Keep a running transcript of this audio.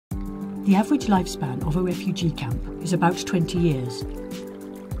The average lifespan of a refugee camp is about 20 years.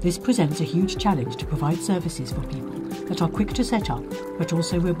 This presents a huge challenge to provide services for people that are quick to set up but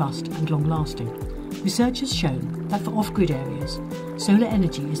also robust and long-lasting. Research has shown that for off-grid areas, solar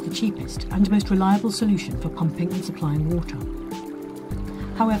energy is the cheapest and most reliable solution for pumping and supplying water.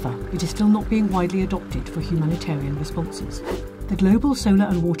 However, it is still not being widely adopted for humanitarian responses. The Global Solar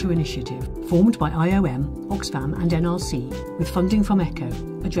and Water Initiative, formed by IOM, Oxfam and NRC, with funding from ECHO,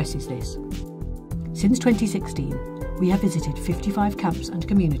 addresses this. Since 2016, we have visited 55 camps and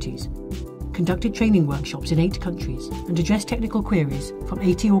communities, conducted training workshops in 8 countries, and addressed technical queries from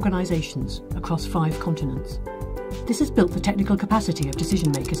 80 organisations across 5 continents. This has built the technical capacity of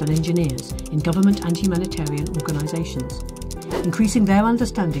decision makers and engineers in government and humanitarian organisations, increasing their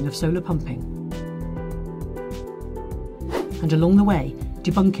understanding of solar pumping, and along the way,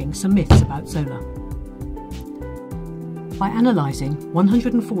 debunking some myths about solar. By analysing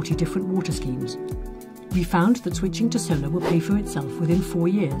 140 different water schemes, we found that switching to solar will pay for itself within 4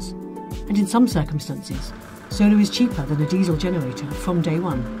 years, and in some circumstances, solar is cheaper than a diesel generator from day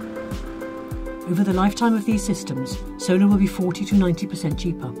one. Over the lifetime of these systems, solar will be 40 to 90%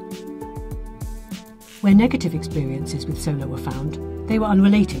 cheaper. Where negative experiences with solar were found, they were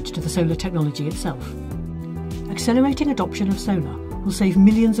unrelated to the solar technology itself. Accelerating adoption of solar will save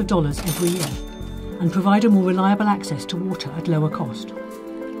millions of dollars every year and provide a more reliable access to water at lower cost.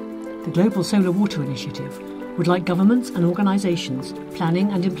 The Global Solar Water Initiative would like governments and organisations planning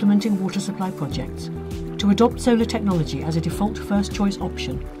and implementing water supply projects to adopt solar technology as a default first choice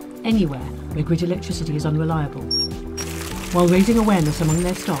option anywhere where grid electricity is unreliable, while raising awareness among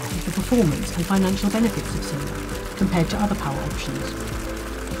their staff of the performance and financial benefits of solar compared to other power options.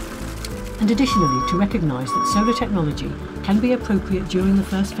 And additionally, to recognise that solar technology can be appropriate during the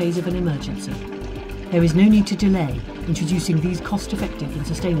first phase of an emergency. There is no need to delay introducing these cost-effective and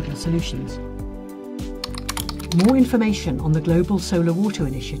sustainable solutions. More information on the Global Solar Water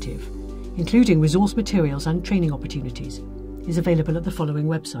Initiative, including resource materials and training opportunities, is available at the following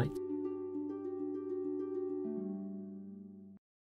websites.